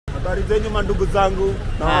Habari zenyu mandugu zangu,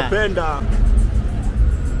 nawapenda.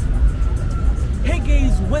 Hey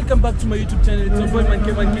guys, welcome back to my YouTube channel. It's your boy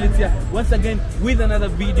Manke here once again with another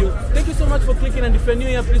video. Thank you so much for clicking, and if you're new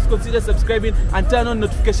here, please consider subscribing and turn on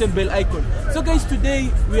notification bell icon. So guys, today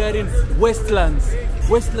we are in Westlands,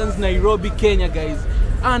 Nairobi, Kenya guys.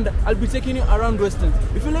 And I'll be taking you around Westlands.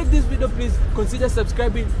 If you like this video, please consider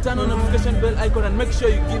subscribing, turn on notification bell icon, and make sure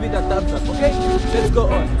you give it a thumbs up, okay? Let's go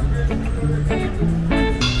on.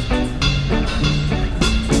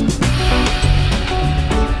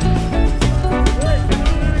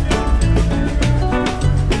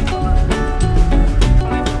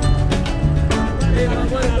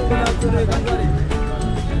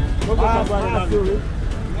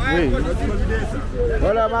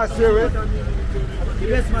 Wala masewe.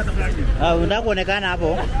 Unataka kuonekana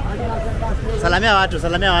hapo. Salamia watu.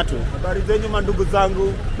 Habari zenyu mandugu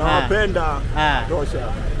zangu, nawapenda.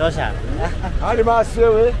 Tosha. Hali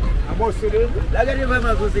masewe. Amosiri. Lagani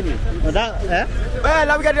vema kusini.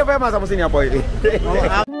 Lagani vema kusini hapo hivi.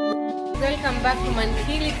 Welcome back to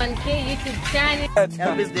Manke YouTube channel.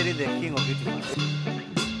 Elvis Deri, the king of YouTube.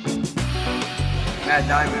 Mad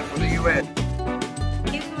Diamond from the US.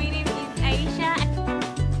 My name is Aisha.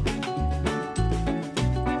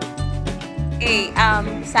 Hey,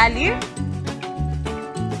 Salir.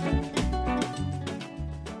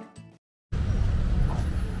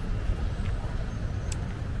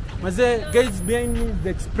 Guys, behind me is the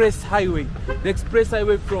express highway. The express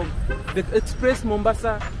highway from the express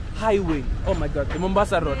Mombasa highway. Oh my god, the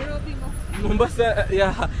Mombasa road. Mombasa,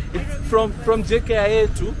 yeah, it's from JKIA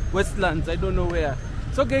to Westlands, I don't know where.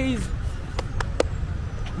 So guys,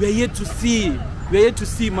 we are here to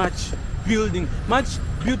see much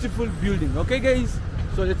beautiful building. Okay guys,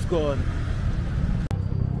 so let's go on.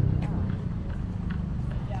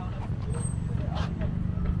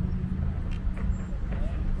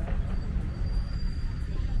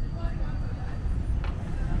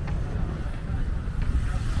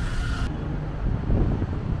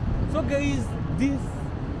 So guys, this is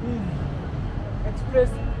express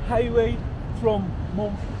highway from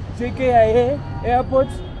JKIA airport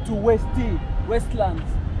to Westlands.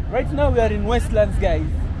 Right now we are in Westlands, guys.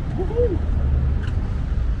 Woohoo!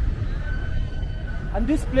 And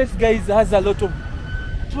this place, guys, has a lot of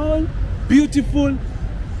tall, beautiful,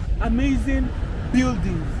 amazing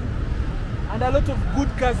buildings. And a lot of good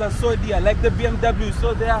cars are sold here, like the BMW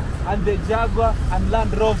sold there, and the Jaguar and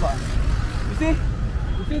Land Rover. You see?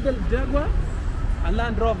 You see the Jaguar and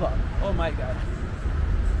Land Rover? Oh my god.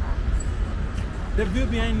 The view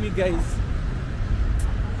behind me, guys.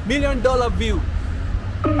 $1 million view.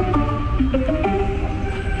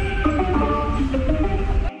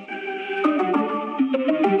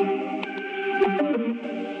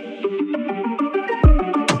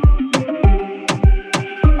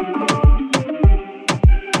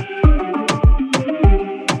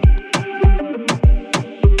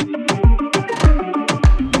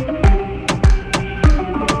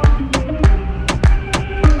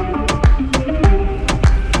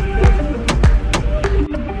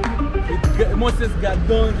 Moses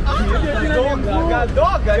Gadon. I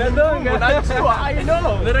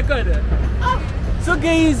know. The recorder. So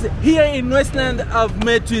guys, here in Westland, I've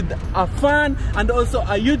met with a fan and also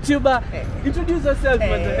a YouTuber. Hey. Introduce yourself,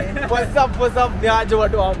 man. What's up? Niaje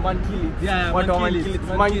watu wa Mankili. Yeah, Mankili.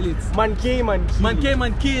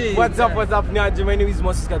 What's up? Niaje, my name is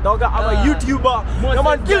Moses Kadoga. I'm a YouTuber. Na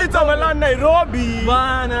Mankili tameland Nairobi.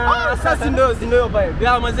 Bana. Sasa ndio vibe.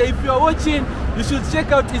 Yeah, man, if you are watching, you should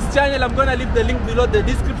check out his channel. I'm gonna leave the link below the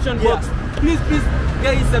description box. Please,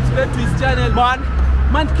 guys, subscribe to his channel.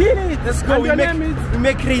 Mankili. Let's go. We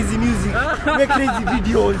make crazy music. We make crazy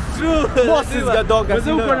videos. True. Moses Kadoga.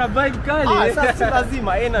 Sasa uko na vibe kali. Sasa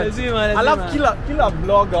lazima energy. Alafu kila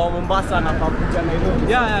vlogger wa Mombasa anapakuja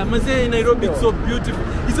Nairobi. Yeah, mazee, Nairobi is so beautiful.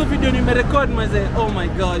 Hizo video nimerecord mazee. Oh my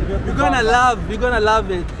god. You're gonna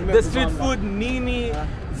love it. The street food nini.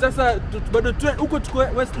 Sasa bado huko tuko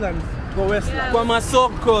Westlands. Kwa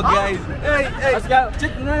masoko guys.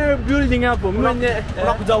 Check na building hapo.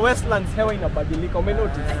 Unakuja Westlands, hewa inabadilika.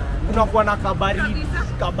 Umenotice? Unakuwa na kabaridi.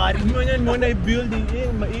 Mwenye nimeona hii building hii.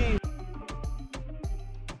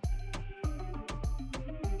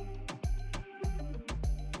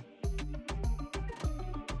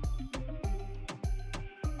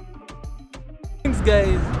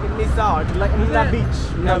 Guys, it's out like in the beach.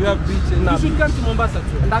 Yeah, we have beaches. You should come to Mombasa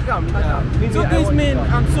too. So guys, man,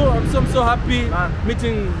 I'm so happy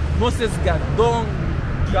meeting Moses Gadong.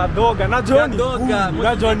 Gadoga na Johnny.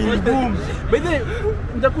 Na Johnny boom. By the way,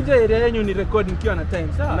 nitakuja area yenu ni record nikiwa na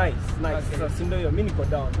time. Sawa? Nice. Sasa ndio hiyo, mimi niko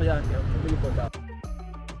down. Yeah, mimi niko down.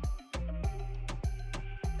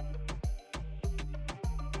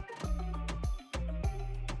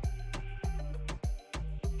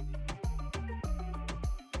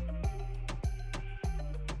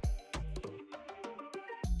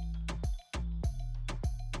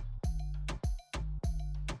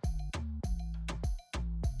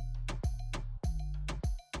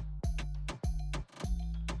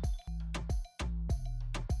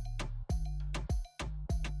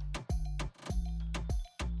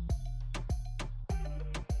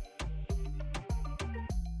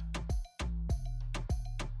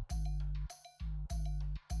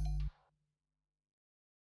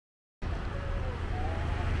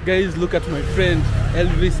 Guys, look at my friend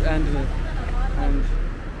Elvis and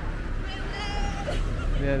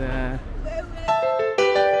yeah.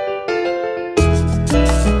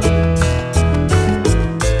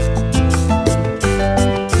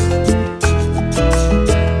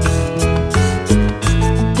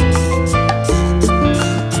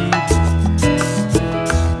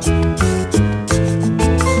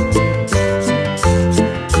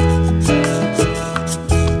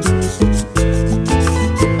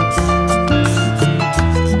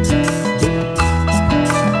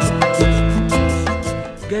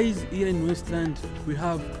 Guys, here in Westland we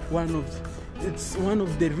have one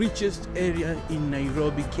of the richest area in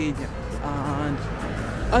Nairobi, Kenya, and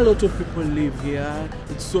a lot of people live here.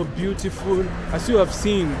 It's so beautiful, as you have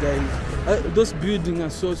seen, guys. Those buildings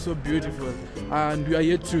are so beautiful, and we are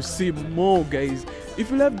yet to see more, guys. If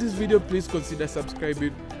you love this video, please consider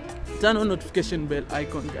subscribing, turn on notification bell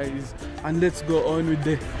icon, guys, and let's go on with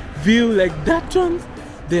the view like that one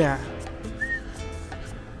there.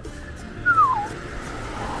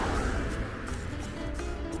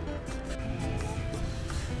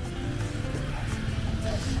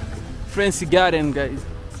 Fancy garden, guys.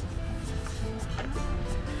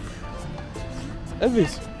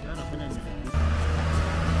 Elvis.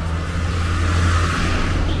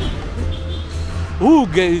 Oh,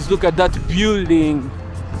 guys, look at that building.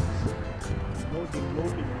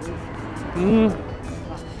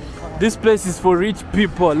 This place is for rich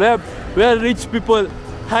people. Where rich people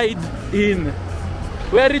hide in.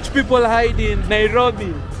 Where rich people hide in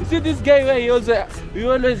Nairobi. You see this guy where he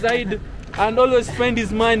always hide and always spend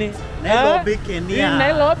his money. Nairobi Kenya. In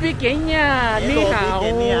Nairobi Kenya. Nairobi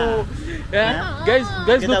Kenya. Yeah. Guys,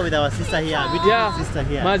 Together look. with our sister here. Sister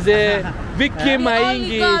here. Maze, Vicky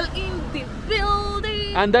Maingi. In the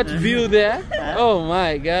building. And that view there. Oh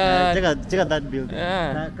my God. Check out that building.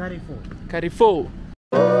 Yeah. Carrefour.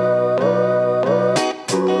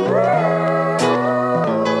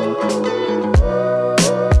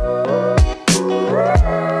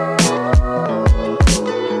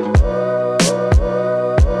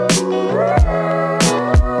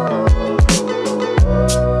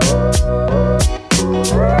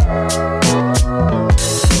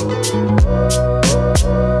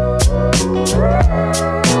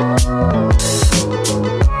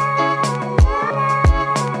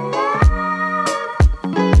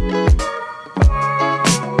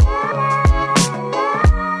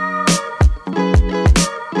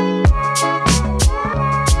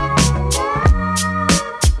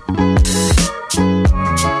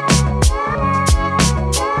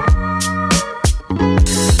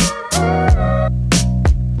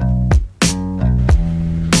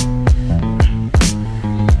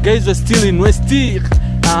 Guys, we're still in Westir,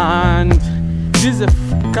 and this is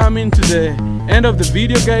coming to the end of the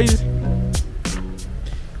video, guys.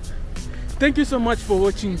 Thank you so much for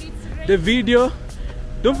watching the video.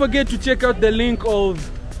 Don't forget to check out the link of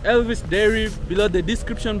Elvis Dairy below the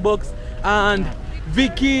description box, and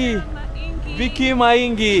Vicky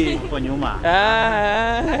Maingi.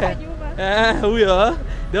 We are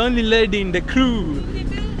the only lady in the crew.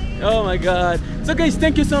 Oh my God. So guys,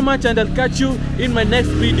 thank you so much, and I'll catch you in my next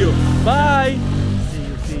video. Bye.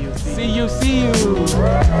 See you.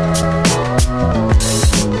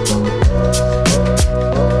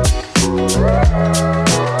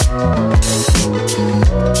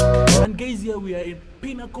 And guys, here we are in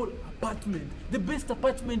Pinnacle Apartment, the best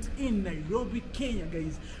apartment in Nairobi, Kenya,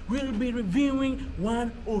 guys. We'll be reviewing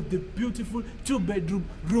one of the beautiful 2-bedroom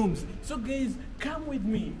rooms. So guys, come with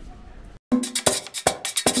me.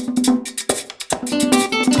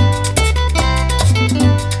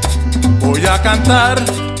 Voy a cantar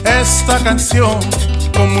esta canción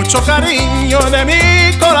con mucho cariño de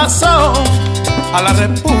mi corazón a la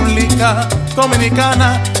República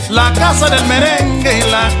Dominicana, la casa del merengue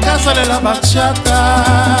y la casa de la bachata.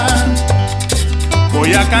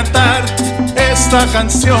 Voy a cantar esta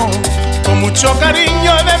canción con mucho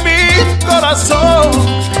cariño de mi corazón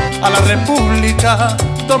a la República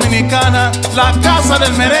Dominicana, la casa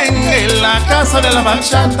del merengue y la casa de la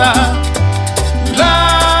bachata.